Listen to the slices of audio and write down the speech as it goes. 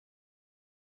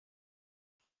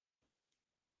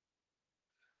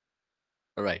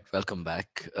All right, welcome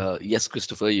back. Yes,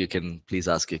 Christopher, you can please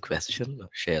ask your question, or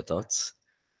share your thoughts.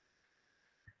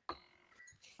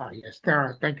 Yes,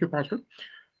 thank you, Pastor.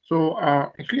 So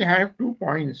actually, I have 2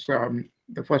 points.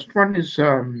 The first one is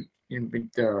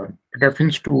with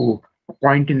reference to a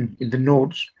point in the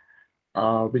notes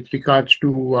with regards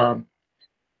to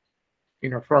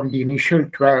from the initial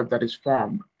 12 that is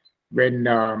formed when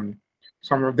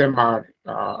some of them are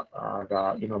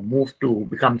moved to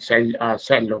become cell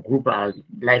or group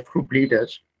life group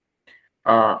leaders.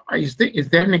 Is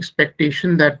there an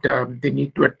expectation that they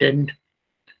need to attend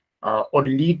or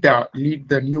lead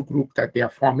the new group that they are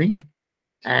forming,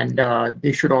 and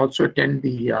they should also attend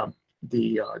the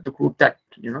group that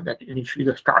initially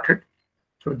was started?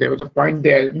 So there was a point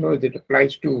there, that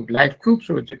applies to life groups,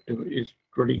 or is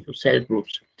really to cell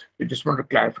groups. We just want a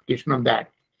clarification on that.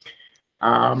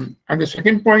 And the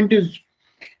second point is,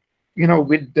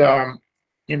 with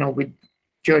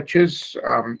churches,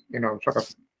 sort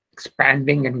of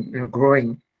expanding and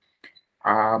growing,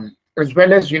 as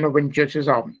well as when churches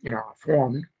are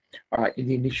formed in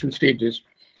the initial stages,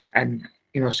 and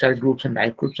cell groups and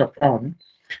life groups are formed.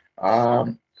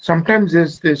 Sometimes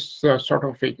there's this sort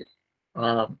of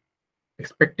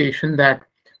expectation that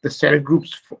the cell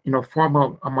groups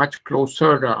form a much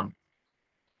closer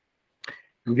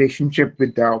relationship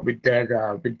with their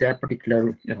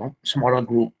particular smaller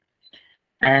group,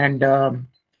 and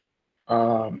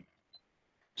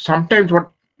sometimes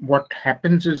what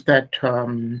happens is that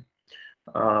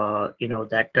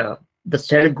the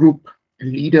cell group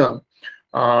leader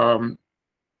um,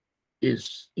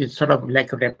 is sort of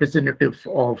like a representative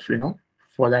of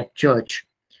for that church.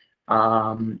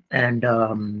 And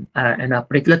a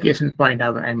particular case in point,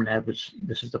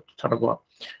 this is the sort of a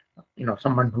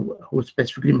someone who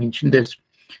specifically mentioned this,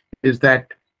 is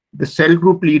that the cell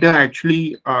group leader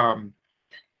actually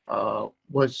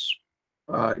was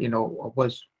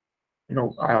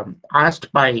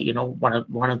asked by one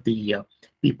of the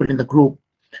people in the group,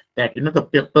 that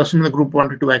the person in the group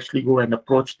wanted to actually go and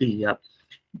approach the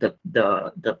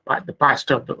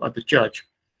pastor of the church,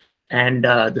 and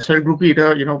the cell group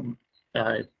leader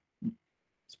uh,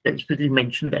 specifically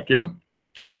mentioned that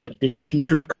they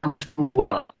should come through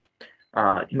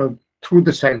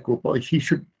the cell group, or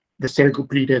the cell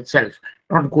group leader itself,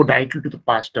 not go directly to the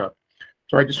pastor.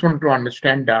 So I just wanted to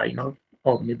understand,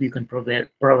 or maybe you can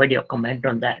provide your comment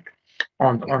on that,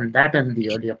 on that and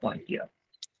the earlier point here.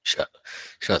 Sure,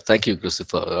 sure. Thank you,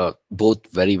 Christopher. Both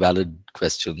very valid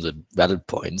questions and valid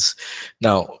points.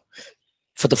 Now,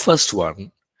 for the first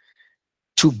one,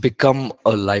 to become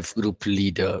a life group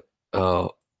leader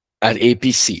at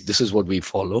APC, this is what we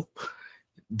follow.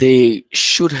 They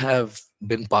should have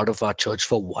been part of our church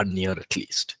for 1 year at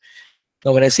least.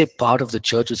 Now, when I say part of the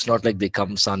church, it's not like they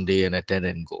come Sunday and attend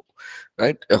and go,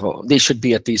 right? They should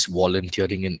be at least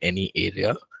volunteering in any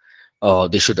area.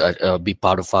 They should be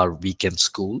part of our weekend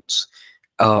schools.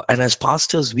 And as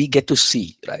pastors, we get to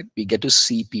see, right? We get to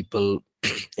see people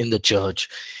in the church.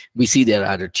 We see their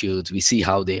attitudes. We see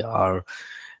how they are.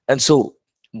 And so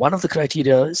one of the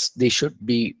criteria is they should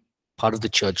be part of the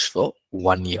church for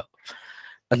 1 year.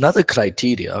 Another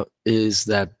criteria is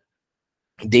that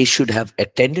they should have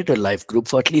attended a life group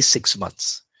for at least 6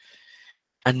 months.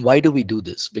 And why do we do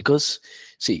this? Because,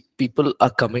 see, people are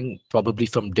coming probably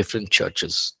from different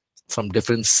churches, from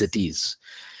different cities.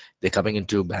 They're coming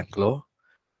into Bangalore.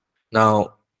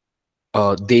 Now,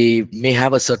 they may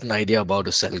have a certain idea about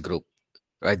a cell group,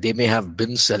 right? They may have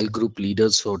been cell group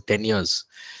leaders for 10 years,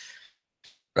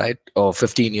 right? Or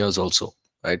 15 years also,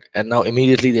 right? And now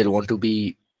immediately they want to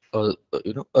be a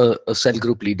cell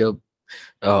group leader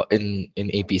in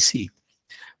APC.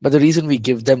 But the reason we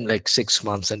give them like 6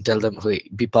 months and tell them, hey,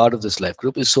 be part of this life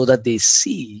group, is so that they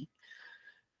see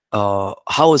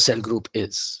how a cell group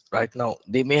is. Right now,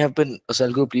 they may have been a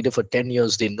cell group leader for 10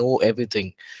 years. They know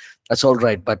everything. That's all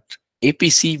right. But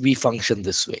APC, we function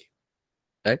this way,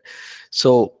 right?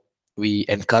 So we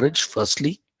encourage,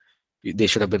 firstly, they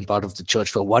should have been part of the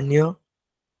church for 1 year,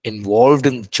 involved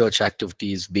in church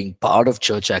activities, being part of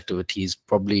church activities,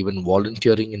 probably even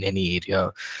volunteering in any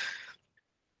area.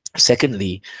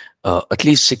 Secondly, at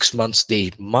least 6 months,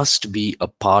 they must be a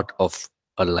part of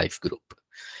a life group,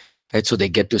 right? So they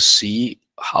get to see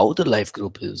how the life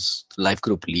group is, life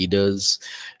group leaders,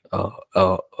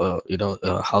 how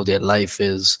their life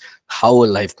is, how a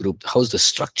life group, how's the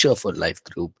structure for a life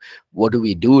group, what do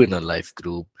we do in a life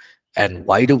group, and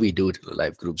why do we do it in a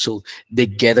life group? So they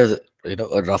get a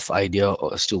rough idea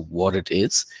as to what it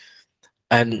is.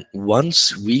 And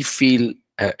once we feel,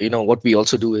 what we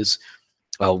also do is,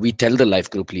 we tell the life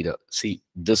group leader, see,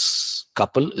 this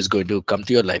couple is going to come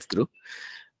to your life group.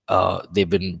 they've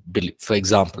been, for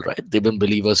example, right, they've been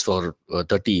believers for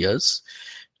 30 years.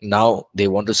 Now they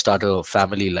want to start a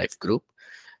family life group,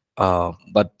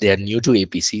 but they are new to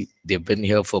APC. They've been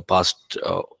here for past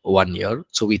 1 year.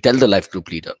 So we tell the life group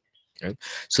leader, right?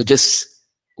 So just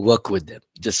work with them,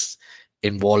 just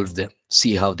involve them,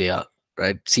 see how they are,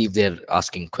 right? See if they're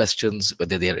asking questions,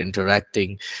 whether they're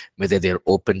interacting, whether they're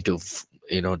open to,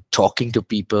 talking to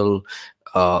people.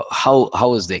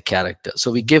 How is their character?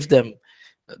 So we give them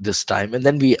this time, and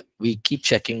then we keep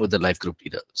checking with the life group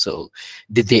leader. So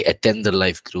did they attend the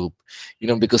life group?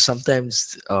 Because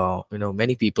sometimes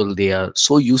many people, they are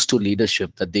so used to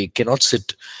leadership that they cannot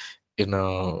sit in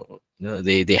a,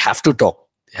 they have to talk,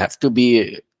 they have to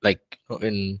be like,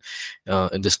 in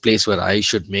this place where I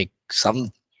should make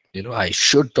some, I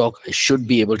should talk, I should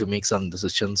be able to make some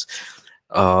decisions.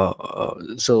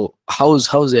 So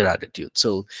how's their attitude?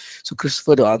 So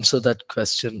Christopher, to answer that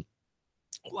question,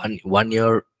 1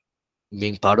 year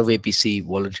being part of APC,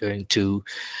 volunteering, to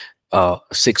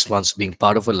 6 months being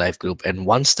part of a life group. And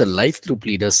once the life group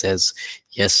leader says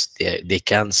yes, they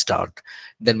can start,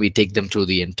 then we take them through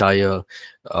the entire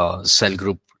cell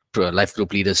group life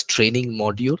group leaders training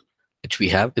module, which we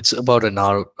have. It's about an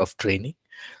hour of training,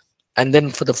 and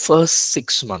then for the first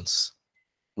 6 months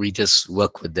we just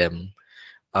work with them.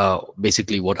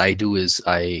 Basically what I do is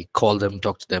I call them,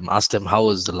 talk to them, ask them how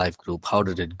was the life group, how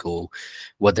did it go,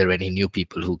 were there any new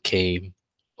people who came,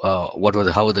 how were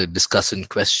the discussion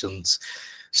questions.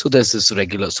 So there's this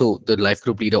regular, so the life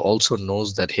group leader also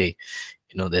knows that, hey,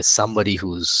 there's somebody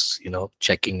who's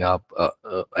checking up,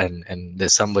 and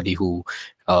there's somebody who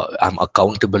I'm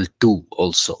accountable to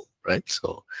also, right?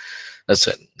 So that's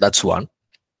it. That's one.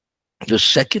 The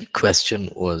second question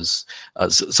was,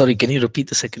 sorry, can you repeat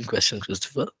the second question,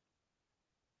 Christopher?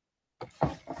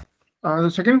 The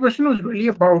second question was really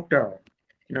about the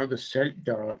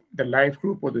life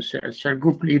group or the cell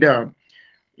group leader,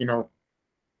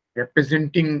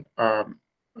 representing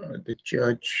the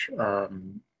church,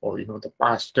 or the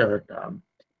pastor,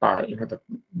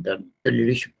 the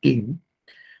leadership team.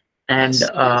 And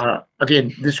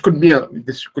again, this could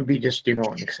be just an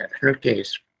exceptional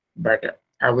case, but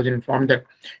I was informed that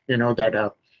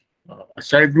a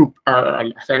cell group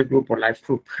or life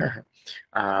group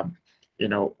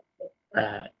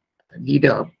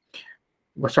leader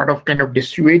was sort of kind of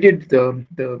dissuaded the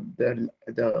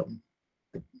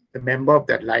member of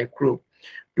that life group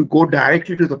to go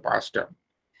directly to the pastor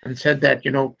and said that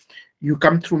you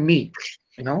come through me,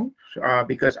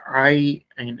 because I,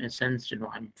 in a sense,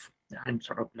 I'm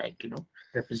sort of like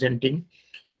representing.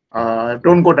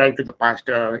 Don't go direct to the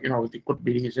pastor. There could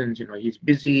be reasons. He's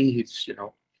busy. He's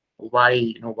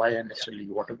why unnecessarily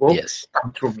you want to go. Yes.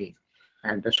 Come through me.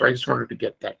 And so I just wanted to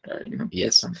get that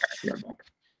yes. some clarity on that.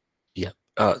 Yeah.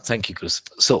 Thank you, Chris.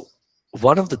 So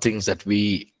one of the things that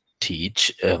we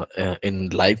teach in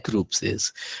live groups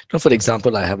is, for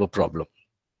example, I have a problem.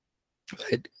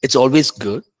 Right? It's always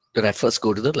good that I first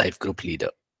go to the life group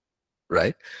leader.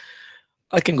 Right?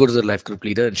 I can go to the life group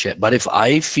leader and share. But if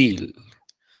I feel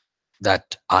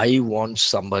that I want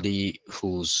somebody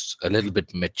who's a little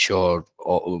bit mature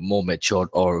or more matured,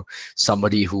 or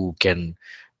somebody who can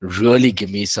really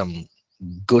give me some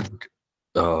good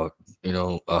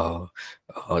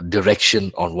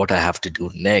direction on what I have to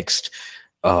do next,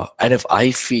 and if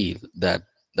I feel that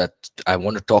I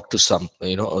want to talk to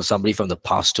somebody from the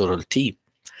pastoral team,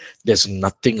 there's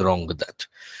nothing wrong with that.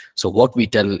 So what we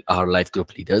tell our life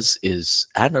group leaders is,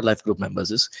 and our life group members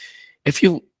is, if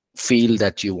you feel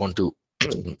that you want to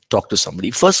talk to somebody,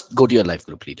 first go to your life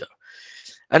group leader.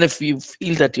 And if you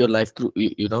feel that your life group,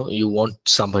 you want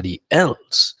somebody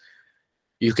else,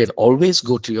 you can always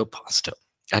go to your pastor.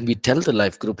 And we tell the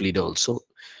life group leader also,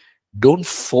 don't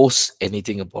force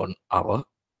anything upon our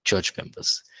church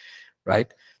members, right?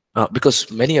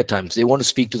 Because many a times they want to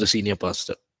speak to the senior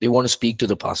pastor, they want to speak to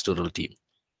the pastoral team,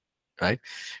 right?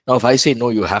 Now, if I say, no,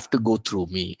 you have to go through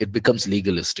me, it becomes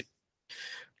legalistic.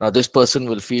 Now, this person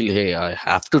will feel, hey, I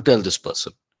have to tell this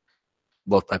person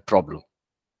about my problem,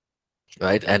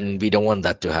 right? And we don't want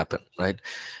that to happen, right?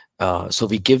 So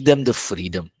we give them the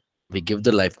freedom. We give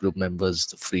the life group members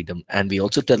the freedom. And we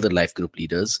also tell the life group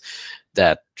leaders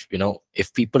that,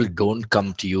 if people don't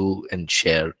come to you and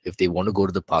share, if they want to go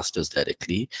to the pastors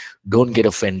directly, don't get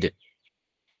offended.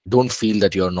 Don't feel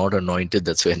that you're not anointed,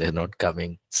 that's why they're not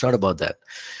coming. It's not about that.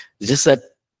 It's just that,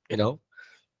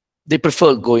 they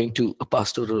prefer going to a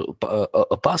pastor,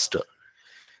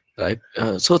 right?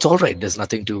 So it's all right. There's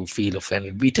nothing to feel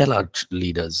offended. We tell our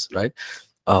leaders, right?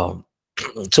 So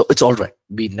it's all right.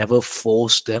 We never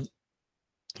force them,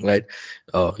 right?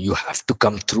 You have to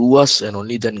come through us and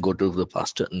only then go to the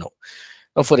pastor. No.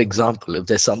 Now, for example, if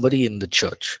there's somebody in the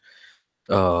church,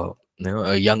 a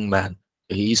young man,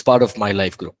 he's part of my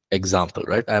life group. Example,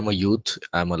 right? I'm a youth,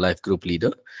 I'm a life group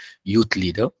leader, youth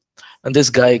leader, and this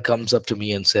guy comes up to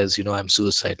me and says, I'm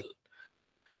suicidal.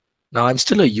 Now, I'm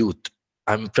still a youth.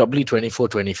 I'm probably 24,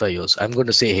 25 years. I'm going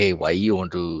to say, hey, why you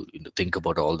want to think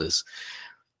about all this?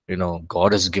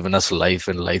 God has given us life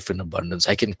and life in abundance.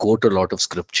 I can quote a lot of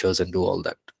scriptures and do all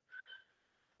that,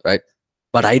 right?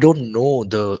 But I don't know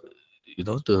the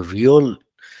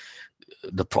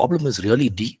problem is really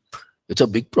deep. It's a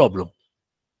big problem.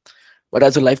 But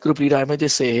as a life group leader, I might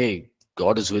just say, hey,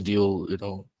 God is with you.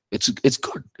 It's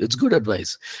good. It's good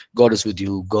advice. God is with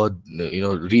you. God,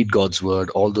 read God's word.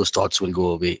 All those thoughts will go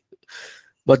away.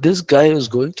 But this guy is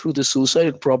going through the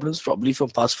suicide problems probably from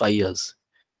past 5 years.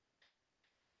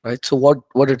 Right. So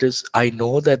what it is, I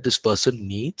know that this person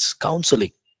needs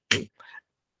counseling.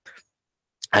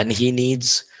 And he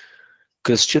needs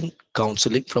Christian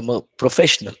counseling from a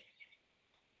professional.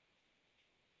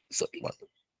 Sorry, one.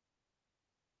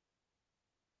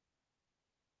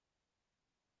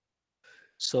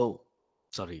 So,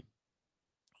 sorry.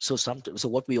 So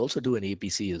what we also do in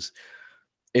APC is,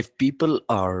 if people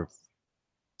are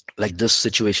like, this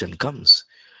situation comes,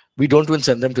 we don't even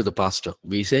send them to the pastor.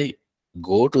 We say,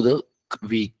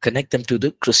 we connect them to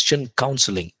the Christian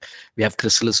counseling. We have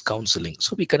chrysalis counseling.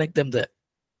 So we connect them there,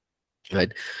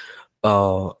 right?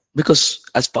 Because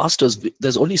as pastors,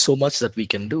 there's only so much that we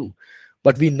can do.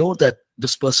 But we know that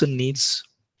this person needs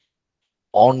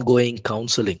ongoing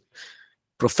counseling,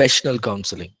 professional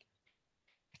counseling.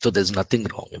 So there's nothing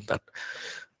wrong in that,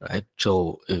 right?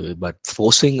 So, but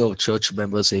forcing a church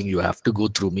member saying you have to go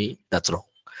through me, that's wrong.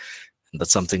 And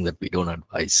that's something that we don't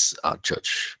advise our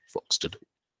church folks to do.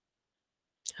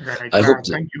 Right. I hope that,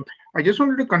 Thank you. I just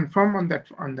wanted to confirm on that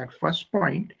first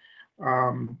point.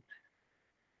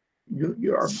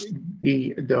 You are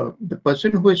the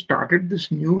person who has started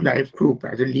this new life group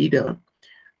as a leader.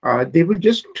 They will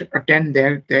just attend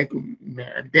their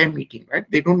meeting, right?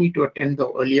 They don't need to attend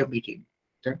the earlier meeting.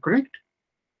 Is that correct?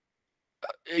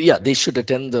 yeah, they should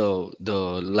attend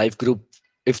the life group.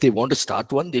 If they want to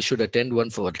start one, they should attend one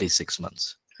for at least 6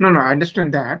 months. No, I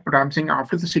understand that, but I'm saying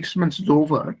after the 6 months is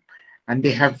over, and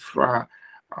they have, they're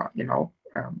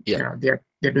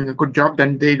doing a good job,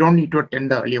 then they don't need to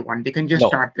attend the earlier one. They can just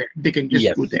start there. They can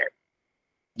just go there.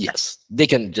 Yes, they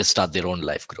can just start their own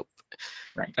life group.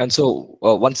 Right. And so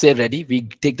once they're ready, we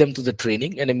take them to the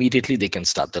training, and immediately they can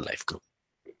start the life group.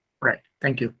 Right.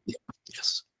 Thank you. Yeah.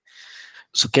 Yes.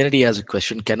 So Kennedy has a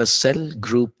question. Can a cell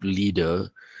group leader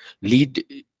lead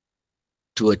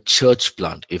to a church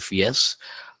plant? If yes,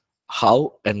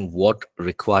 how and what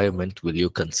requirement will you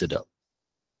consider?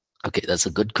 Okay, that's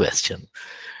a good question.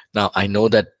 Now, I know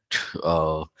that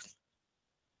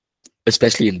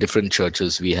especially in different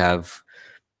churches, we have,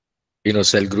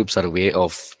 cell groups are a way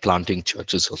of planting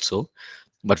churches also.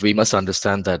 But we must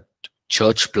understand that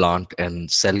church plant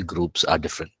and cell groups are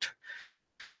different.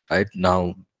 Right?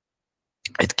 Now,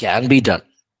 it can be done.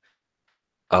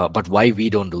 But why we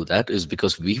don't do that is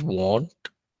because we want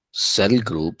cell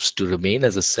groups to remain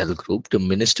as a cell group to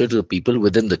minister to the people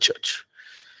within the church.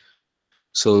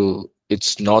 So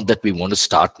it's not that we want to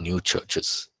start new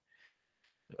churches,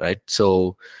 right?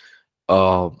 So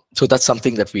that's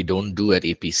something that we don't do at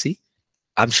APC.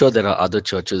 I'm sure there are other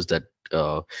churches that.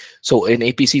 So in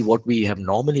APC, what we have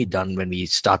normally done when we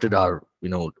started our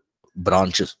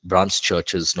branch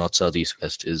churches, north, south, east,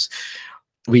 west, is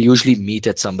we usually meet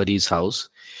at somebody's house.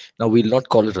 Now, we'll not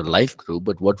call it a life group,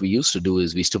 but what we used to do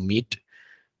is we used to meet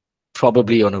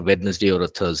probably on a Wednesday or a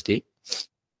Thursday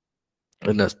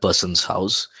in a person's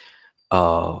house. We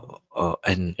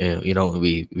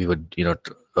would,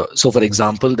 so for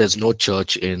example, there's no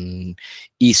church in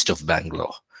east of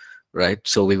Bangalore, right?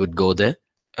 So we would go there.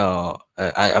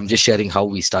 I'm just sharing how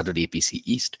we started APC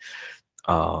East.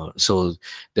 So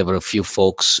there were a few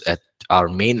folks at our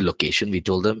main location. We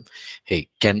told them, hey,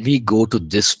 can we go to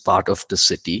this part of the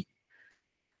city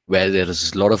where there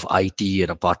is a lot of IT and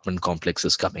apartment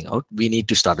complexes coming out? We need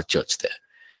to start a church there,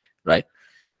 right?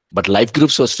 But life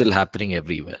groups were still happening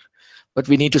everywhere. But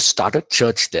we need to start a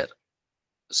church there.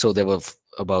 So there were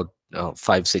about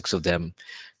 5, 6 of them,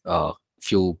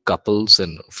 few couples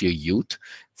and a few youth.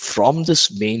 From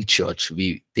this main church,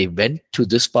 they went to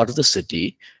this part of the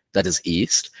city, that is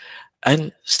east,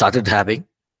 and started having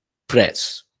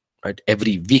prayers, right?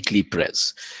 Every weekly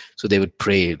prayers. So they would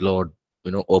pray, Lord,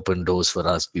 open doors for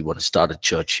us. We want to start a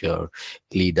church here.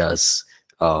 Lead us,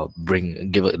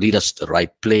 lead us to the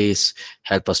right place.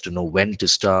 Help us to know when to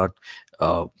start.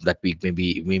 That we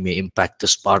may impact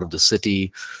this part of the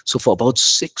city. So for about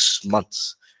 6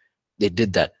 months, they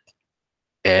did that.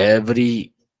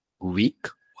 every week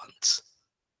once.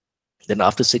 Then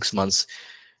after 6 months,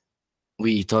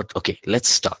 we thought, okay, let's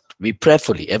start. We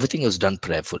prayerfully, everything was done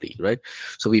prayerfully, right?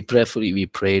 So we prayerfully, we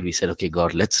prayed, we said, okay,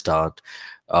 God, let's start.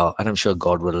 And I'm sure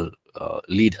God will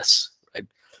lead us, right?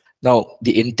 Now,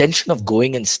 the intention of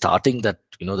going and starting that,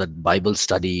 that Bible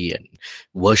study and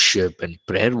worship and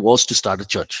prayer was to start a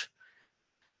church,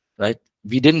 right?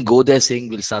 We didn't go there saying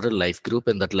we'll start a life group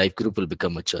and that life group will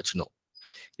become a church. No,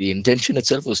 the intention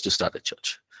itself was to start a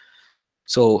church.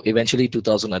 So eventually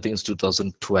 2000, I think it's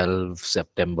 2012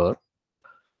 September,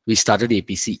 we started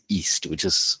APC East, which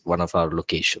is one of our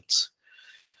locations,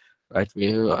 right?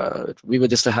 We were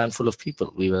just a handful of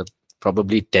people. We were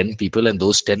probably 10 people, and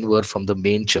those 10 were from the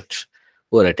main church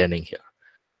who were attending here.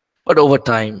 But over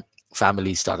time,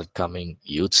 families started coming,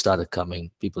 youth started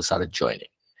coming, people started joining,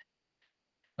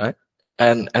 right?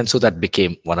 And so that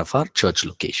became one of our church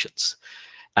locations.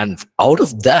 And out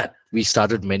of that, we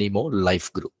started many more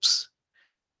life groups.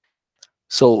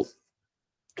 So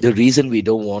the reason we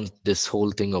don't want this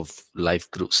whole thing of life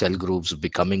group, cell groups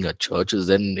becoming a church is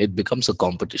then it becomes a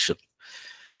competition.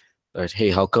 Right?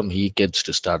 Hey, how come he gets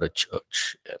to start a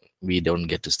church and we don't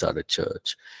get to start a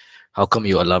church? How come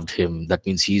you allowed him? That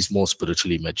means he's more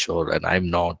spiritually mature and I'm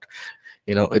not.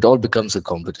 It all becomes a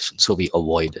competition. So we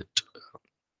avoid it.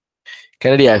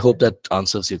 Kennedy, I hope that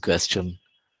answers your question.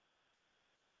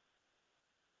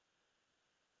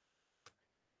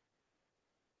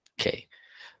 Okay.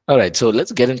 All right. So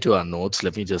let's get into our notes.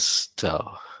 Let me just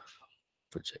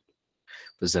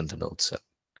present the notes.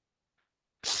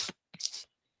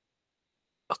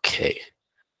 Okay.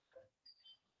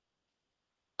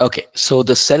 Okay. So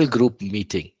the cell group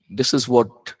meeting. This is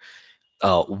what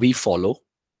we follow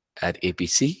at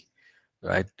APC,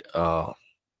 right?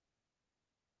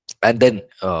 And then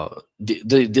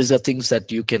these are things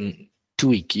that you can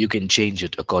tweak, you can change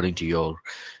it according to your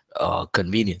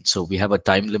convenience. So we have a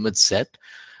time limit set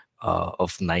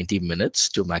of 90 minutes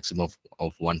to maximum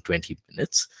of 120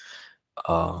 minutes.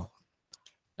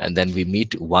 And then we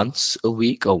meet once a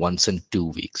week or once in 2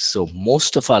 weeks. So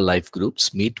most of our life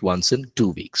groups meet once in 2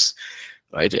 weeks,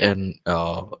 right? And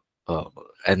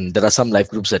there are some life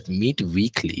groups that meet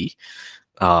weekly,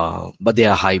 but they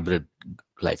are hybrid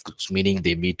life groups, meaning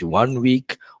they meet 1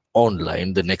 week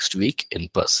online, the next week in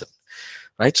person,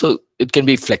 right? So it can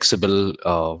be flexible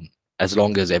as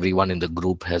long as everyone in the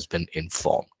group has been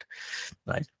informed,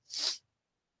 right?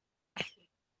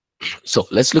 So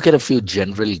let's look at a few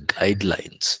general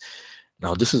guidelines.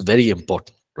 Now, this is very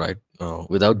important, right?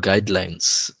 Without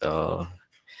guidelines,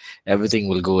 everything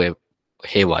will go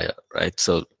haywire, right?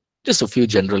 So just a few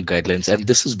general guidelines. And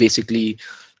this is basically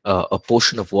a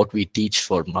portion of what we teach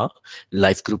for our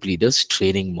life group leaders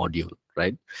training module,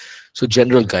 right? So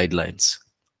general guidelines.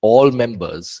 All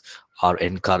members are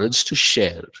encouraged to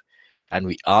share, and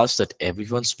we ask that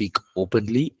everyone speak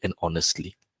openly and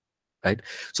honestly, right?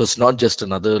 So it's not just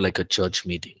another like a church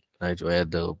meeting, right, where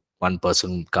the one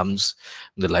person comes,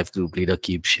 the life group leader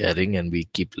keeps sharing and we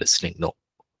keep listening. No,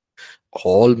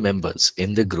 all members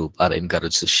in the group are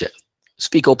encouraged to share,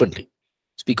 speak openly,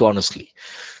 speak honestly.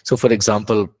 So for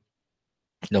example,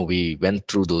 we went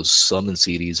through those sermon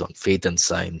series on faith and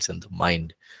science and the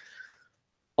mind.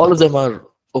 All of them are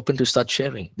open to start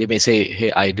sharing. They may say,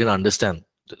 hey, I didn't understand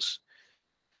this.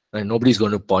 And nobody's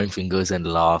going to point fingers and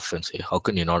laugh and say, how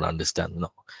can you not understand?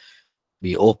 No,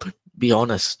 be open, be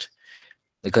honest,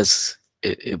 because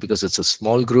because it's a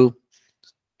small group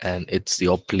and it's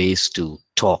your place to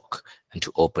talk and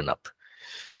to open up,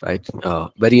 right?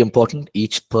 Very important,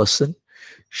 each person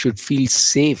should feel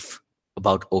safe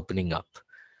about opening up.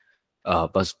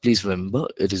 But please remember,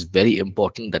 it is very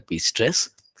important that we stress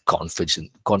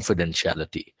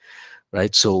confidentiality,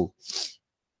 right? So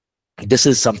this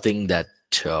is something that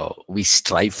we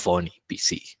strive for in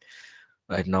APC.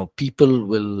 Right now, people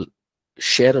will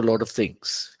share a lot of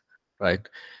things, right?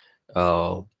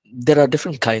 There are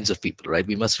different kinds of people, right?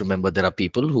 We must remember there are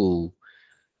people who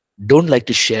don't like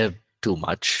to share too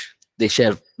much. They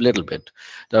share a little bit.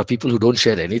 There are people who don't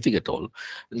share anything at all.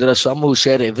 And there are some who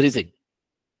share everything.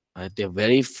 Right? They're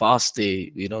very fast.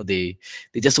 They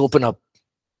just open up.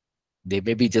 They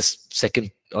may be just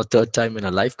second or third time in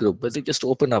a life group, but they just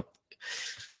open up.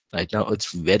 Right now,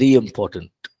 it's very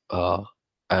important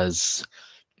as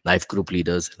life group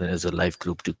leaders and as a life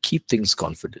group to keep things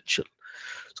confidential.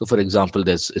 So for example,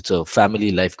 it's a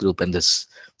family life group and this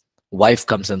wife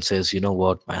comes and says, you know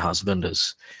what, my husband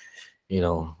is,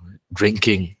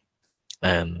 drinking,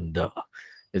 and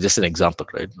it's just an example,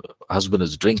 right? Husband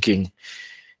is drinking.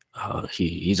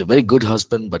 He's a very good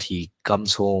husband, but he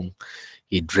comes home,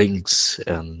 he drinks,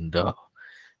 and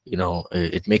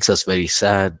It makes us very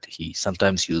sad. He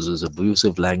sometimes uses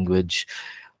abusive language.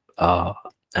 uh,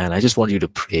 and I just want you to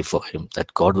pray for him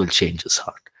that God will change his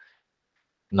heart.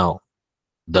 Now,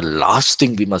 the last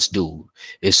thing we must do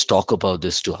is talk about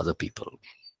this to other people.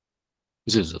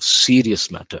 This is a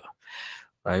serious matter,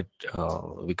 right?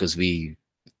 Because we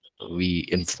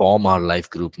inform our life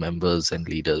group members and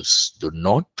leaders, do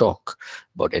not talk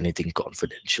about anything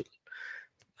confidential,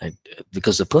 right?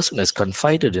 Because the person has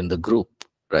confided in the group,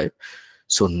 right?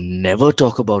 So never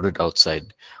talk about it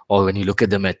outside. Or when you look at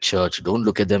them at church, don't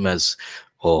look at them as,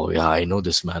 oh yeah, I know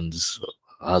this man's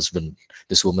husband,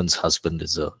 this woman's husband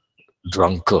is a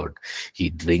drunkard. He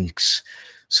drinks.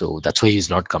 So that's why he's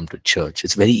not come to church.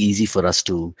 It's very easy for us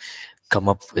to come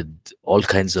up with all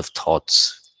kinds of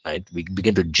thoughts, right? We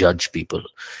begin to judge people.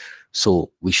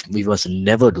 So we must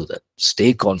never do that.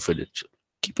 Stay confidential.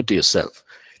 Keep it to yourself.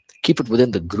 Keep it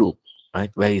within the group,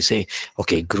 right? Where you say,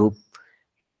 okay, group,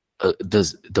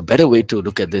 the better way to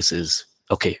look at this is,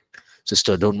 okay,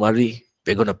 sister, don't worry,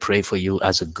 we're going to pray for you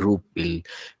as a group. We'll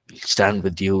stand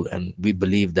with you, and we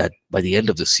believe that by the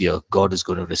end of this year, God is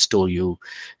going to restore you,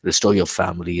 restore your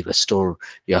family, restore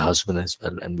your husband as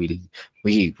well. And we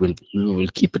will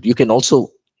keep it. You can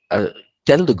also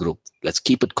tell the group, let's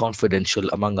keep it confidential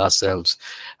among ourselves,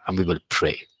 and we will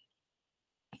pray.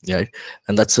 Yeah,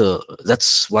 and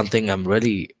that's one thing I'm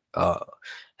really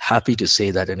happy to say,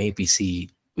 that in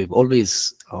APC we've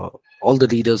always, all the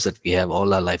leaders that we have,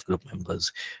 all our life group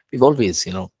members, we've always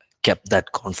kept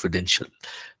that confidential,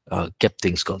 kept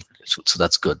things confidential. So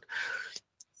that's good.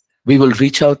 We will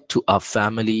reach out to our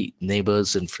family,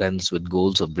 neighbors, and friends with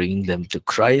goals of bringing them to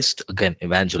Christ. Again,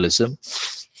 evangelism.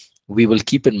 We will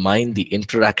keep in mind the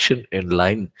interaction in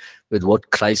line with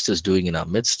what Christ is doing in our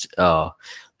midst.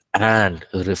 And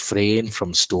refrain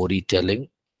from storytelling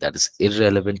that is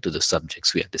irrelevant to the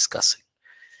subjects we are discussing.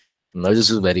 Now, this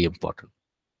is very important.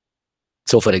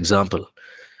 So, for example,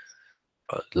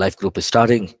 a life group is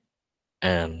starting,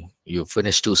 and you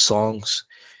finished 2 songs.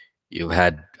 You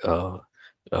had,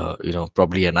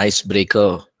 probably an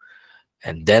icebreaker,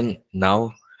 and then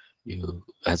now you,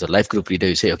 as a life group leader,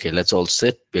 you say, okay, let's all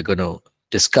sit. We're going to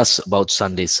discuss about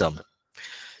Sunday's sermon.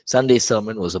 Sunday's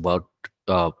sermon was about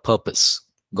purpose,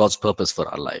 God's purpose for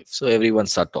our life. So everyone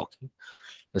start talking.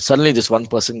 And suddenly this one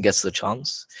person gets the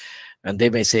chance, and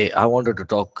they may say, I wanted to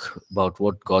talk about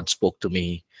what God spoke to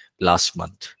me last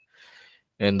month.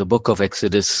 In the book of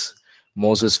Exodus,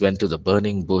 Moses went to the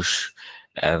burning bush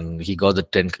and he got the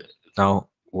 10. Now,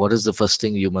 what is the first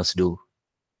thing you must do?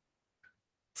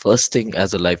 First thing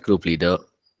as a life group leader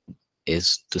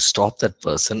is to stop that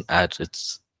person at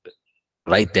its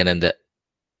right then and there.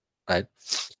 Right?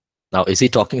 Now, is he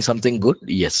talking something good?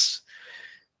 Yes.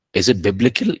 Is it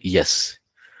biblical? Yes.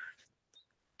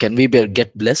 Can we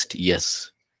get blessed? Yes.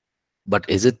 But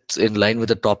is it in line with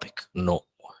the topic? No.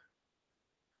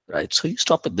 Right? So you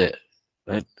stop it there.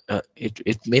 Right?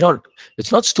 It may not,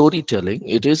 it's not storytelling.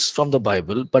 It is from the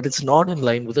Bible, but it's not in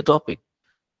line with the topic.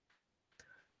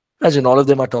 Imagine all of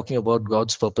them are talking about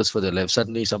God's purpose for their life.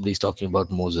 Suddenly somebody's talking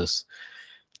about Moses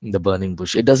in the burning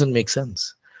bush. It doesn't make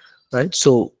sense. Right?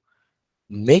 So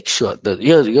make sure that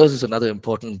here's is another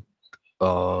important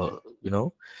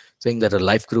thing that a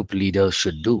life group leader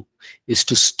should do, is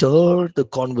to stir the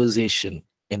conversation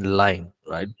in line,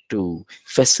 right, to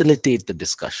facilitate the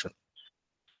discussion.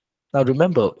 Now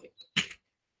remember,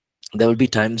 there will be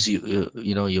times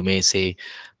you may say,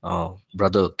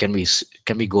 brother, can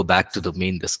we go back to the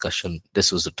main discussion?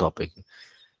 This was the topic.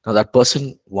 Now that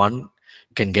person, one,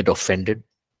 can get offended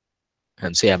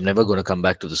and say, I'm never going to come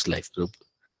back to this life group.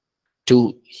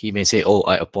 Two, he may say, oh,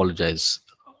 I apologize,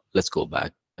 let's go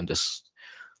back. And just,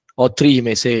 or three, he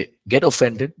may say, get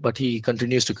offended, but he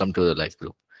continues to come to the life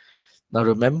group. Now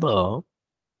remember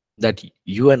that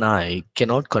you and I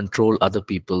cannot control other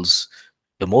people's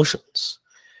emotions.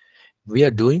 We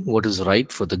are doing what is right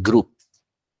for the group,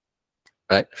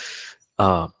 right?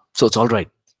 So it's all right.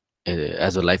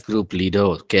 As a life group leader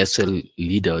or care cell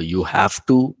leader, you have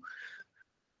to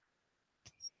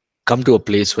come to a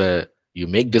place where you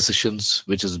make decisions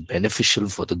which is beneficial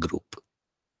for the group.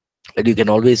 And you can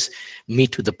always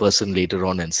meet with the person later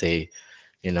on and say,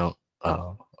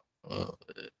 uh,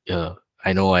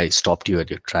 I know I stopped you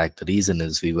at your track. The reason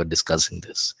is we were discussing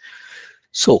this.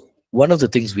 So one of the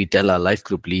things we tell our life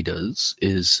group leaders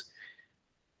is,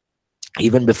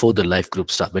 even before the life group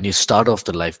start, when you start off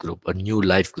the life group, a new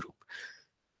life group,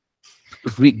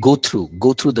 we go through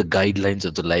the guidelines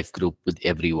of the life group with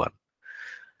everyone,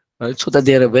 right? So that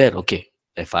they are aware, okay,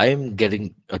 if I am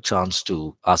getting a chance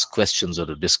to ask questions or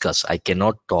to discuss, I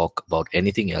cannot talk about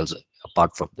anything else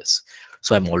apart from this.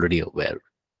 So I'm already aware.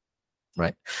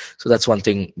 right? So that's one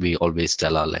thing we always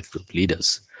tell our life group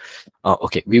leaders.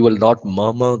 Okay, we will not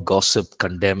murmur, gossip,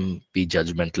 condemn, be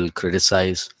judgmental,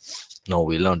 criticize. No,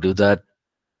 we'll not do that.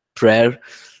 Prayer,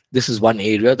 this is one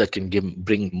area that can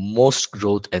bring most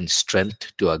growth and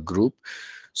strength to our group.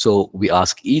 So we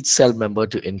ask each cell member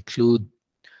to include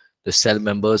the cell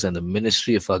members and the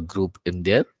ministry of our group in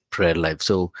their prayer life.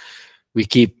 So we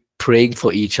keep praying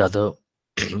for each other,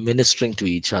 ministering to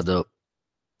each other,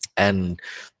 and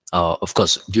of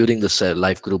course during the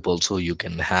life group also you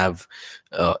can have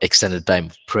extended time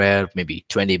of prayer, maybe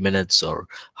 20 minutes or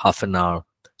half an hour.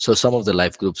 So some of the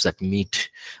life groups that meet,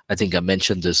 I think I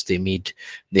mentioned this, they meet,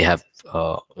 they have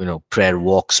prayer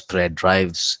walks, prayer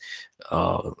drives.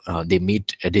 They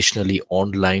meet additionally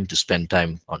online to spend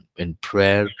time in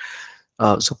prayer.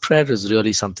 So prayer is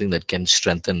really something that can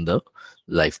strengthen the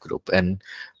life group. And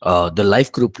the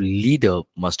life group leader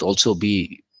must also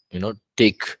be,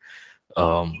 take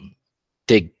um,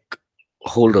 take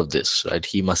hold of this, right?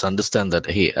 He must understand that,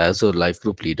 hey, as a life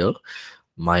group leader,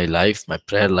 my life, my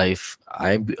prayer life,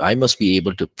 I must be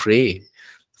able to pray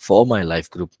for my life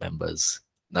group members,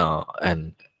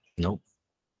 and you know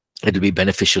it'll be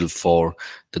beneficial for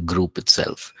the group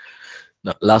itself.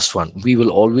 Now, last one, we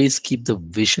will always keep the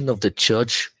vision of the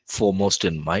church foremost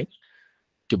in mind,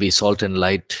 to be salt and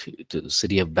light to the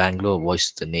city of Bangalore,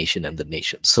 voice to the nation and the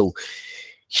nation. So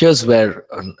here's where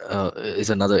is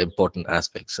another important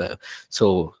aspect.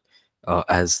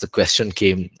 As the question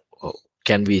came, uh,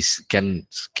 can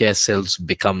care cells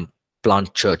become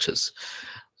plant churches?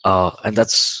 And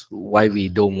that's why we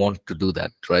don't want to do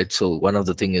that, right? So one of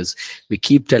the thing is, we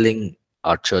keep telling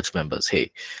our church members,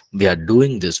 hey, we are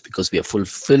doing this because we are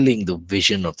fulfilling the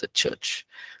vision of the church.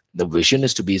 The vision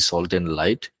is to be salt and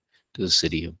light to the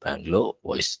city of Bangalore,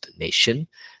 voice to the nation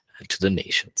and to the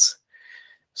nations.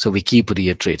 So we keep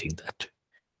reiterating that,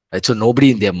 right? So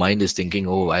nobody in their mind is thinking,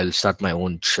 oh, I'll start my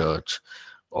own church,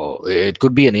 or it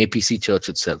could be an APC church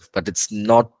itself, but it's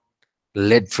not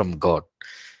led from God.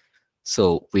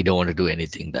 So we don't want to do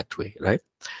anything that way, right?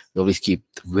 We always keep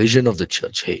the vision of the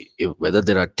church. Hey, whether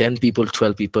there are 10 people,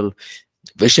 12 people,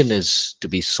 vision is to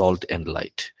be salt and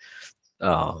light.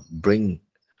 Bring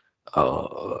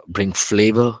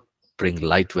flavor, bring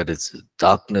light where it's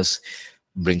darkness,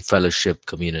 bring fellowship,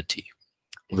 community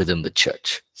within the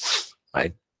church,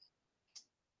 right?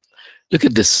 Look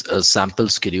at this sample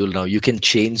schedule. Now you can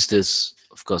change this.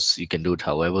 Of course, you can do it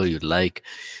however you like.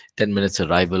 10 minutes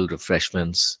arrival,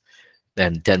 refreshments,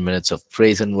 then 10 minutes of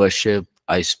praise and worship,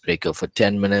 icebreaker for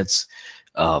 10 minutes,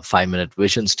 5-minute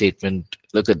vision statement.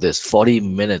 Look at this, 40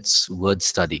 minutes word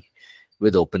study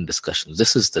with open discussions.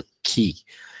 This is the key.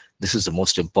 This is the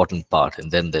most important part.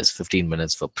 And then there's 15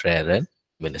 minutes for prayer and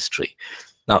ministry.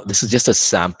 Now, this is just a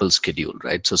sample schedule,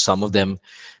 right? So some of them,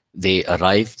 they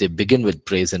arrive, they begin with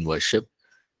praise and worship.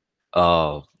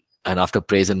 Uh, and after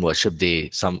praise and worship,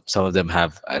 some of them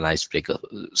have an icebreaker.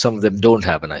 Some of them don't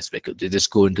have an icebreaker. They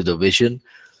just go into the vision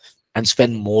and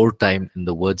spend more time in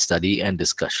the word study and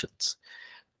discussions,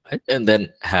 right? And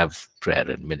then have prayer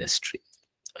and ministry.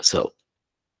 So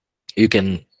you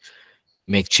can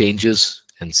make changes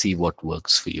and see what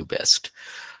works for you best.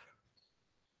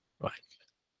 Right.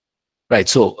 Right.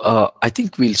 So I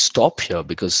think we'll stop here,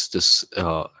 because this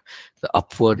the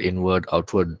upward, inward,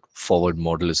 outward, forward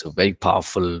model is a very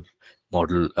powerful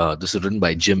model. This is written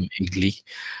by Jim Igley.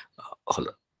 Hold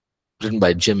on. Written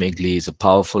by Jim Igley, is a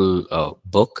powerful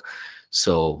book.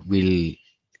 So we'll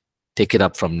take it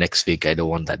up from next week. I don't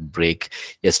want that break.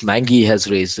 Yes, Mangi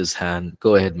has raised his hand.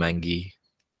 Go ahead, Mangi.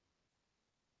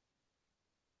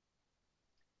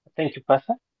 Thank you,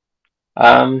 Pastor.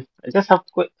 I just have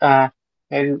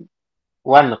maybe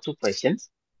one or two questions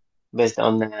based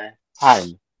on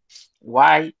time.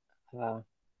 Why, uh,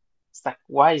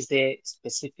 why is there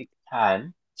specific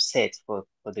time set for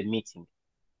the meeting?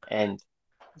 And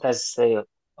does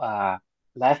uh,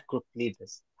 life group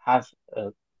leaders have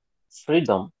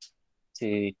freedom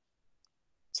to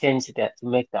change that, to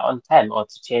make their own time, or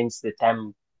to change the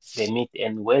time they meet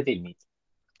and where they meet?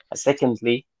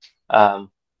 Secondly, um,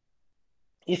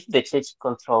 if the church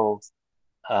controls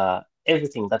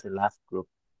everything that the life group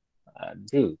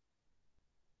do,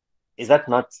 is that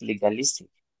not legalistic?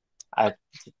 I'm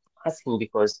asking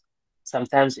because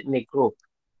sometimes in a group,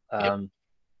 Yep. um,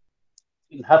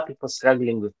 you have people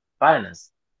struggling with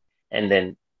finance, and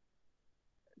then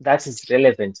that is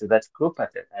relevant to that group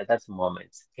at that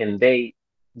moment.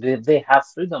 Do they have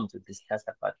freedom to discuss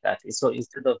about that? So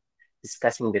instead of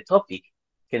discussing the topic,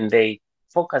 can they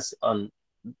focus on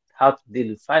how to deal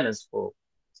with finance for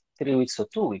 3 weeks or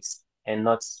 2 weeks and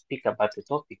not speak about the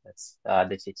topic that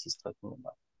the church is talking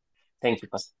about? Thank you,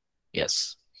 Pastor.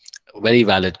 Yes. Very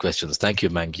valid questions. Thank you,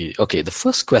 Mangi. Okay, the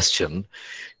first question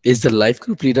is, the life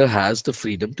group leader has the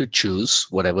freedom to choose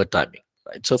whatever timing,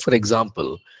 right? So, for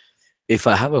example, if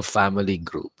I have a family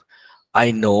group,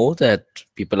 I know that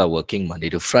people are working Monday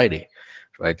to Friday,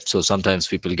 right? So sometimes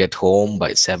people get home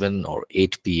by 7 or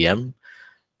 8 p.m.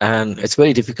 and it's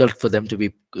very difficult for them to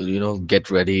be, get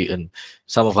ready. And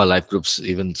some of our life groups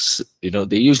even,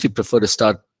 they usually prefer to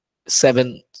start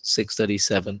 7,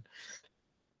 6:37.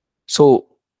 So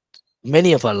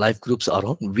many of our life groups are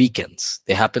on weekends.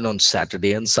 They happen on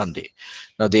Saturday and Sunday.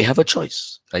 Now they have a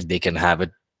choice, right? They can have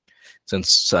it, since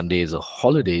Sunday is a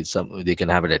holiday, they can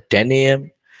have it at 10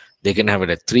 a.m. They can have it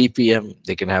at 3 p.m.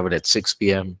 They can have it at 6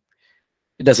 p.m.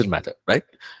 It doesn't matter, right?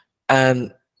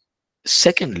 And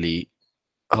secondly,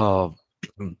 uh,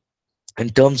 in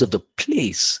terms of the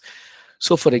place,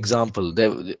 so for example,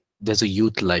 there's a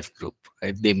youth life group,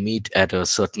 right? They meet at a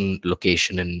certain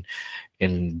location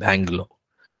in Bangalore.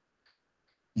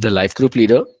 The life group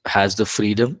leader has the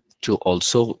freedom to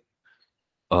also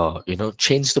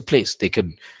change the place. They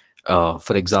could,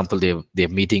 for example, they're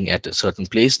meeting at a certain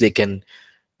place. They can,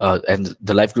 and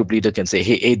the life group leader can say,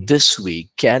 hey, this week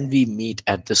can we meet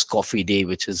at this coffee day,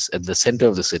 which is at the center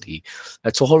of the city.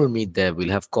 Let's all meet there. We'll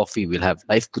have coffee, we'll have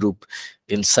life group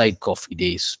inside coffee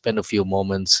days, spend a few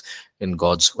moments in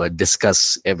God's word,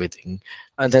 discuss everything,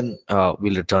 and then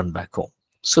we'll return back home.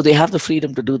 So they have the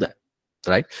freedom to do that,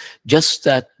 right? Just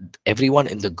that everyone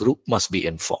in the group must be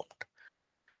informed,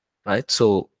 right?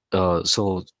 So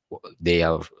they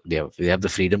have the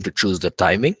freedom to choose the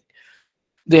timing.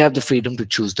 They have the freedom to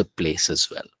choose the place as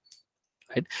well,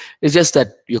 right? It's just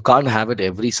that you can't have it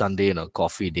every Sunday in a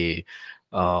coffee day.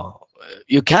 uh,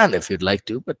 you can if you'd like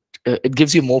to, but it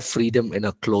gives you more freedom in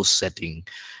a close setting,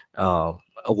 uh,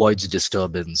 avoids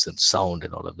disturbance and sound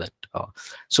and all of that.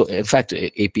 So in fact,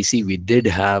 APC, we did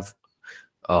have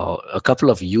a couple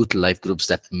of youth life groups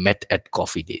that met at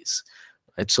coffee days,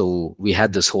 right? So we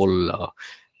had this whole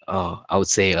I would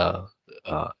say a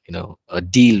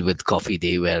deal with coffee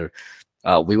day, where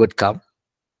we would come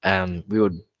and we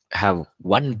would have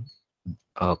one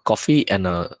coffee and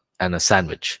a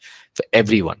sandwich for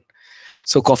everyone.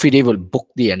 So coffee day will book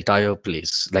the entire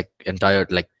place, like entire,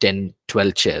 like 10,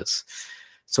 12 chairs.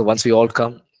 So once we all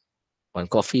come, one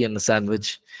coffee and a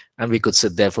sandwich, and we could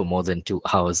sit there for more than 2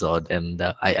 hours odd. And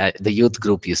the youth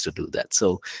group used to do that.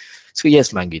 So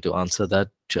yes, Mangi, to answer that,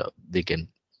 they can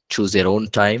choose their own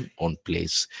time, own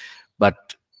place,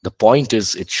 but the point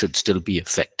is it should still be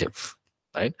effective,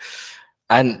 right?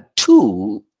 And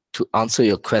two, to answer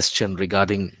your question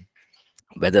regarding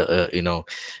whether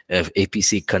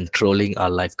APC controlling our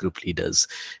life group leaders.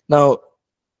 Now,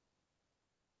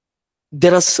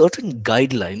 there are certain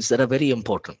guidelines that are very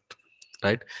important,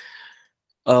 right?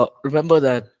 Remember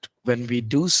that when we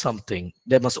do something,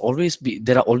 there are always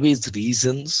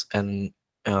reasons, and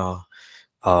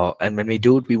when we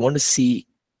do it, we want to see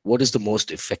what is the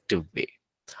most effective way.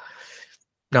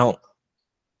 Now,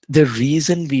 the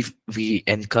reason we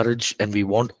encourage and we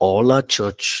want all our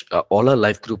church, all our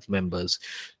life group members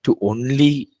to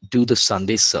only do the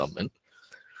Sunday sermon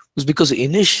was because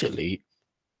initially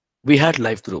we had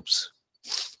life groups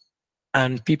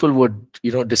and people would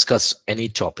discuss any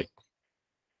topic.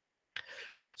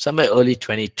 Somewhere early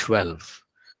 2012,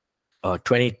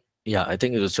 20 yeah, I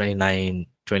think it was 29,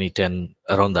 2010,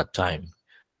 around that time,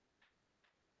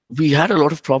 we had a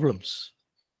lot of problems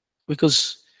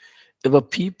because there were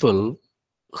people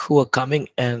who are coming,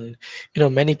 and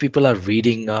many people are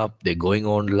reading up, they're going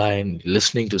online,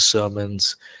 listening to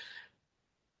sermons,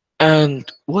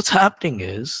 and what's happening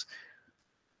is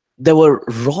there were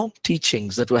wrong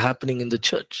teachings that were happening in the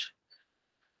church.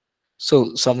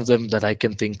 So some of them that I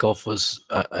can think of was,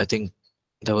 I think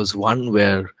there was one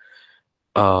where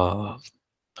uh,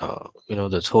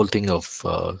 this whole thing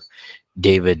of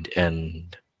David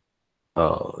and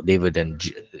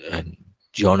and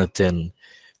Jonathan.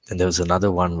 And there was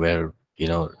another one where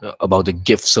about the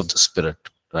gifts of the Spirit,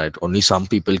 right? Only some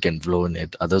people can flow in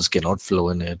it, others cannot flow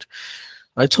in it,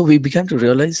 right? So we began to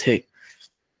realize, hey,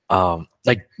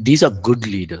 like these are good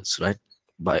leaders, right?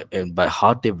 By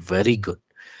heart they're very good,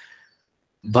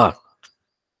 but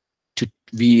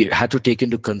we had to take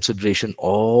into consideration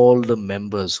all the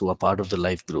members who are part of the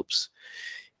life groups.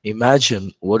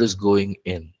 Imagine what is going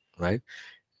in, right?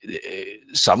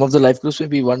 Some of the life groups may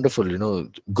be wonderful,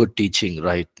 good teaching,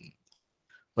 right?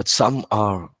 But some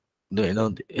are,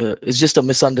 it's just a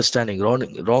misunderstanding,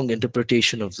 wrong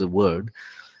interpretation of the word.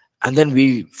 And then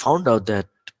we found out that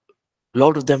a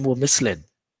lot of them were misled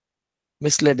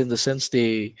in the sense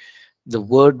the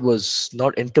word was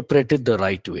not interpreted the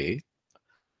right way.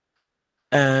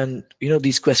 And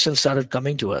these questions started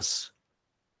coming to us.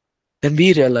 then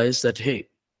we realize that, hey,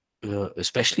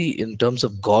 especially in terms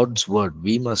of God's word,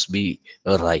 we must be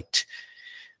right.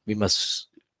 We must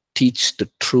teach the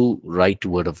true right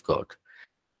word of God.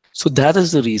 So that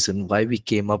is the reason why we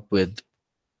came up with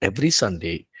every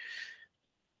Sunday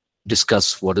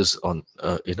discuss what is on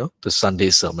the Sunday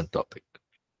sermon topic.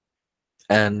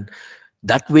 And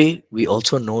that way we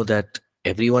also know that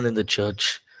everyone in the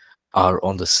church are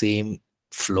on the same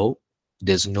flow.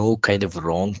 There's no kind of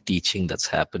wrong teaching that's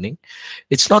happening.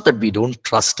 It's not that we don't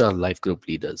trust our life group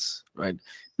leaders, right?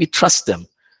 We trust them,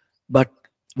 but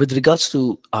with regards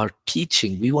to our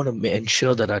teaching, we want to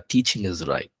ensure that our teaching is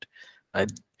right,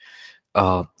 right?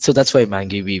 So that's why,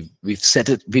 Mangi, we've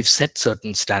set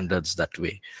certain standards that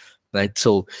way, right?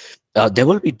 So there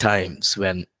will be times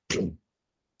when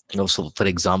so for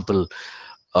example,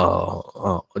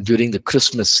 during the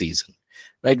Christmas season,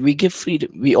 right, we give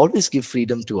freedom. We always give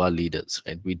freedom to our leaders,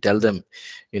 right? We tell them,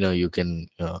 you can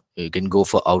go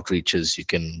for outreaches, you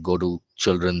can go to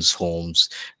children's homes,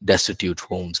 destitute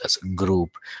homes as a group.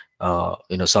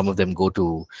 Some of them go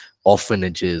to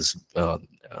orphanages,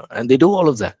 and they do all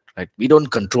of that, right? We don't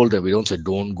control them. We don't say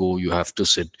don't go, you have to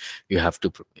sit, you have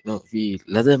to, we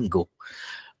let them go.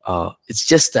 It's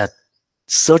just that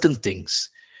certain things,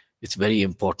 it's very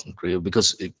important, really,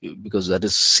 because that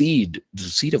is the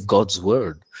seed of God's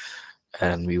word,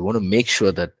 and we want to make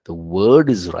sure that the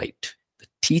word is right, the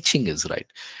teaching is right.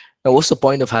 Now, what's the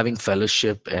point of having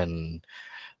fellowship and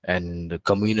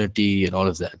community and all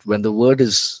of that when the word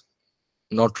is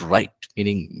not right,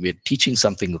 meaning we're teaching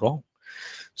something wrong?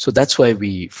 So that's why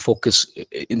we focus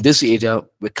in this area.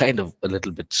 We're kind of a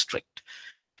little bit strict,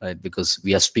 right? Because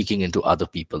we are speaking into other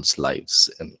people's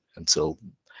lives, and so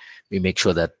we make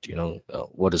sure that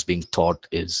what is being taught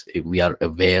is we are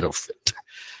aware of it.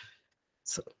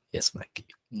 So yes, Maggie.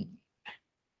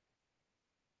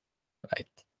 Right.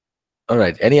 All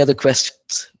right. Any other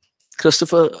questions?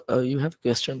 Christopher, you have a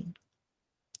question?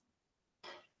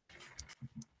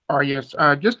 Yes,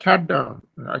 I just had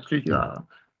actually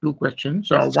two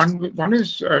questions. One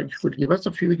is, if you could give us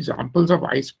a few examples of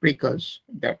icebreakers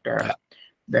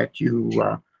that you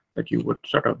would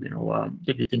sort of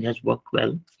that you think has worked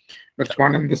well. That's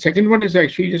one. And the second one is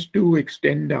actually just to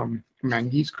extend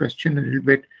Mangi's question a little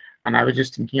bit. And I was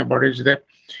just thinking about it, is that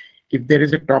if there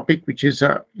is a topic which is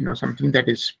something that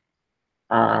is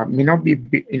may not be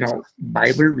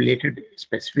Bible related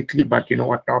specifically, but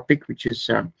a topic which is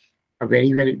a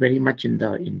very very much in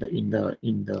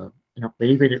the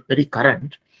very very very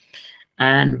current,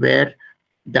 and where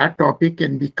that topic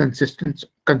can be consistent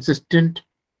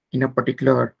in a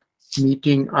particular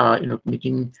meeting,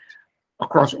 meeting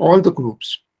across all the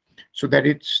groups, so that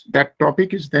that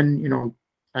topic is then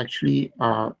actually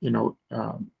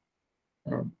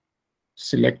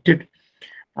selected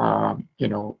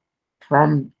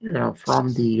from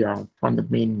the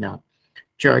main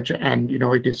church, and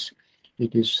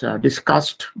it is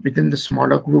discussed within the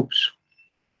smaller groups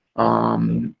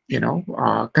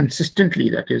consistently,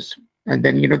 that is, and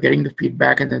then getting the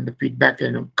feedback, and then the feedback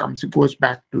goes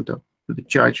back to the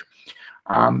church.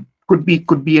 Could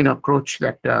be an approach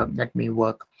that may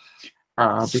work,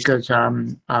 because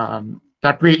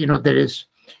that way there is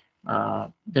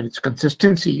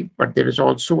consistency, but there is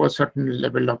also a certain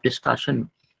level of discussion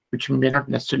which may not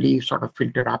necessarily sort of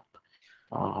filter up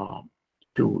to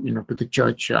the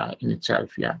church in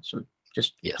itself. Yeah. So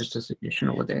just a suggestion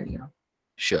over there. Yeah.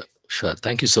 Sure.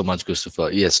 Thank you so much, Christopher.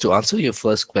 Yes, to answer your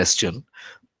first question,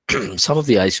 some of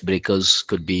the icebreakers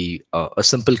could be a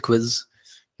simple quiz.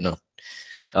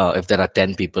 If there are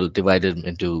 10 people divided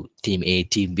into team A,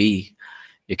 team B,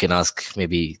 you can ask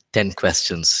maybe 10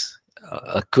 questions,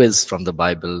 a quiz from the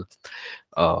Bible.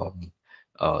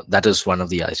 That is one of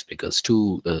the icebreakers.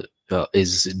 Two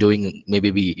is doing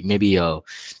maybe a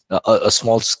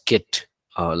small skit,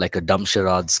 like a dumb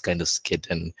charades kind of skit,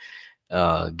 and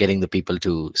getting the people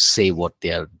to say what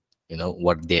they're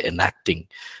enacting.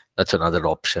 That's another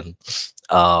option.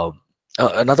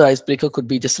 Another icebreaker could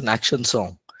be just an action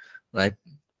song, right?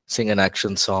 Sing an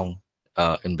action song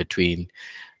in between.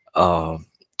 So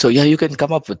yeah, you can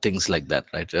come up with things like that,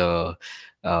 right?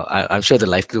 I'm sure the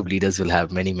life group leaders will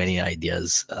have many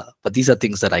ideas, but these are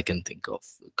things that I can think of: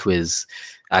 quiz,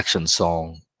 action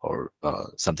song, or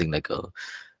something like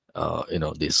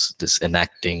this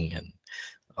enacting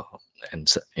and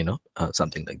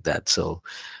something like that. So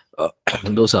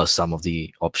those are some of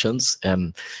the options.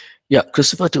 And yeah,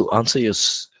 Christopher, to answer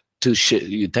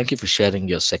thank you for sharing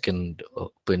your second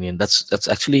opinion. That's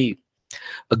actually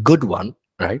a good one,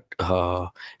 right?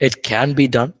 It can be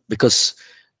done because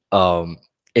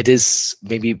it is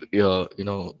maybe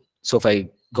so if I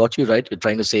got you right? You're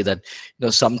trying to say that,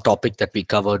 some topic that we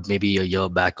covered maybe a year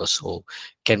back or so,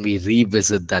 can we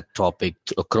revisit that topic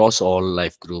across all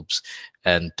life groups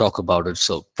and talk about it?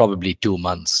 So probably 2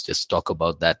 months, just talk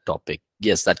about that topic.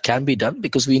 Yes, that can be done,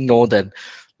 because we know that,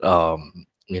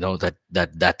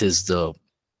 that is the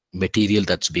material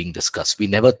that's being discussed. We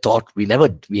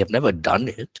have never done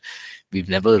it. We've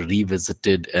never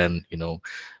revisited, and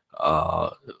uh,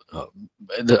 uh,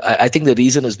 I think the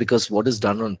reason is because what is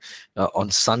done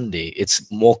on Sunday, it's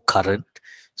more current.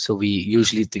 So we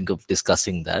usually think of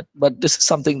discussing that, but this is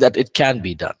something that it can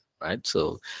be done, right?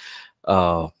 So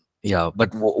uh, yeah.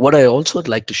 But what I also would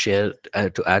like to share,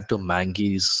 to add to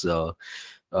Mangie's uh,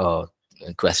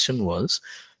 question was,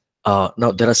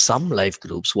 now there are some life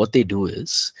groups. What they do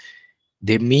is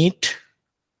they meet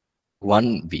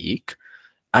one week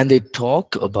and they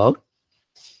talk about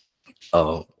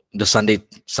uh, the Sunday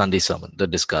sermon. They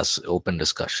discuss open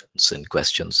discussions and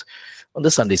questions on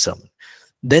the Sunday sermon.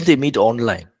 Then they meet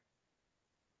online,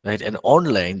 right? And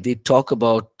online they talk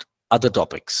about other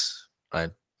topics,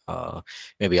 right?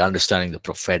 Maybe understanding the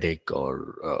prophetic,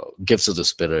 or gifts of the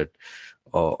Spirit,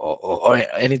 or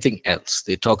anything else.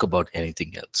 They talk about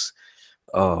anything else.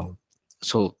 Uh,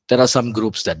 so there are some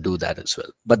groups that do that as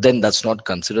well, but then that's not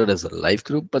considered as a life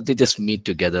group. But they just meet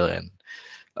together and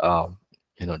um,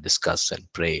 discuss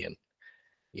and pray. And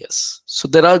yes, so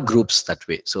there are groups that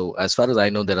way. So as far as I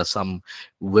know, there are some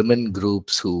women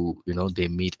groups who, they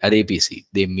meet at APC.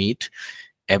 They meet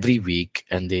every week,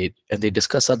 and they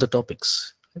discuss other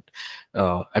topics.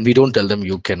 Right? And we don't tell them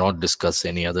you cannot discuss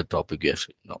any other topic. Yes,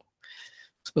 no.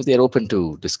 So they're open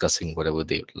to discussing whatever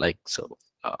they would like. So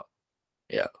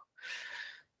yeah.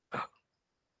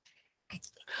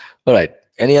 All right.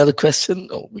 Any other question?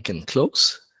 Oh, we can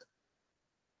close.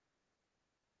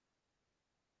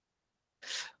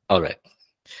 All right.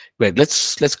 Great.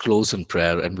 Let's close in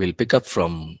prayer, and we'll pick up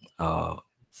from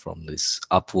this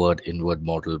upward inward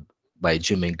model by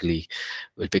Jim Ingley.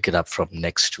 We'll pick it up from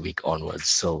next week onwards.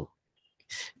 So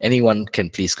anyone can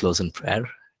please close in prayer.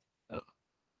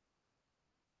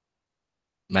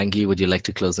 Mangi, would you like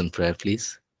to close in prayer,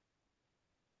 please?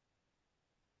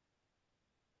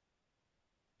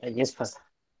 Yes, Pastor.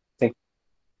 Thank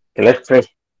you. Let's pray.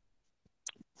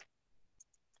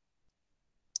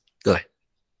 Go ahead.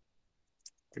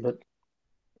 Lord,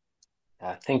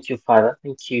 thank you, Father.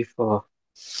 Thank you for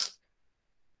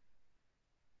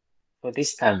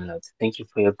this time, Lord. Thank you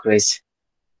for your grace.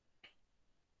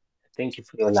 Thank you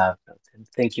for your love, Lord. And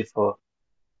thank you for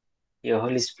your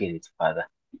Holy Spirit, Father.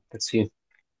 That you've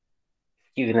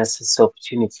given us this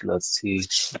opportunity, Lord, to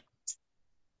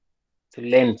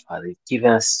learn, Father. You've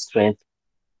given us strength,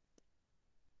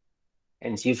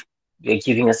 and you're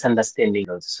giving us understanding,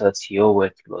 Lord, so that your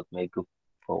work, Lord, may go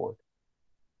forward.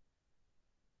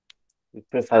 We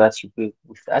pray, Father, that you be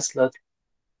with us, Lord.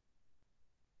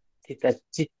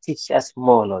 Teach us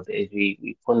more, Lord, as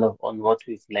we ponder on what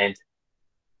we've learned.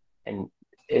 And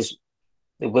as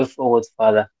the way forward,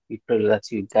 Father, we pray that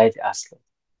you guide us, Lord,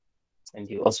 and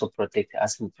you also protect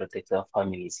us and protect our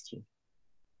families, King.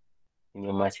 In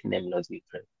your mighty name, Lord, we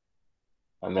pray.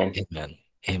 Amen. Amen.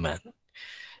 Amen.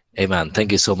 Amen.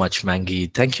 Thank you so much,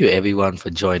 Mangi. Thank you, everyone, for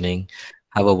joining.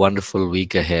 Have a wonderful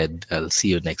week ahead. I'll see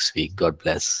you next week. God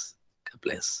bless. God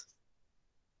bless.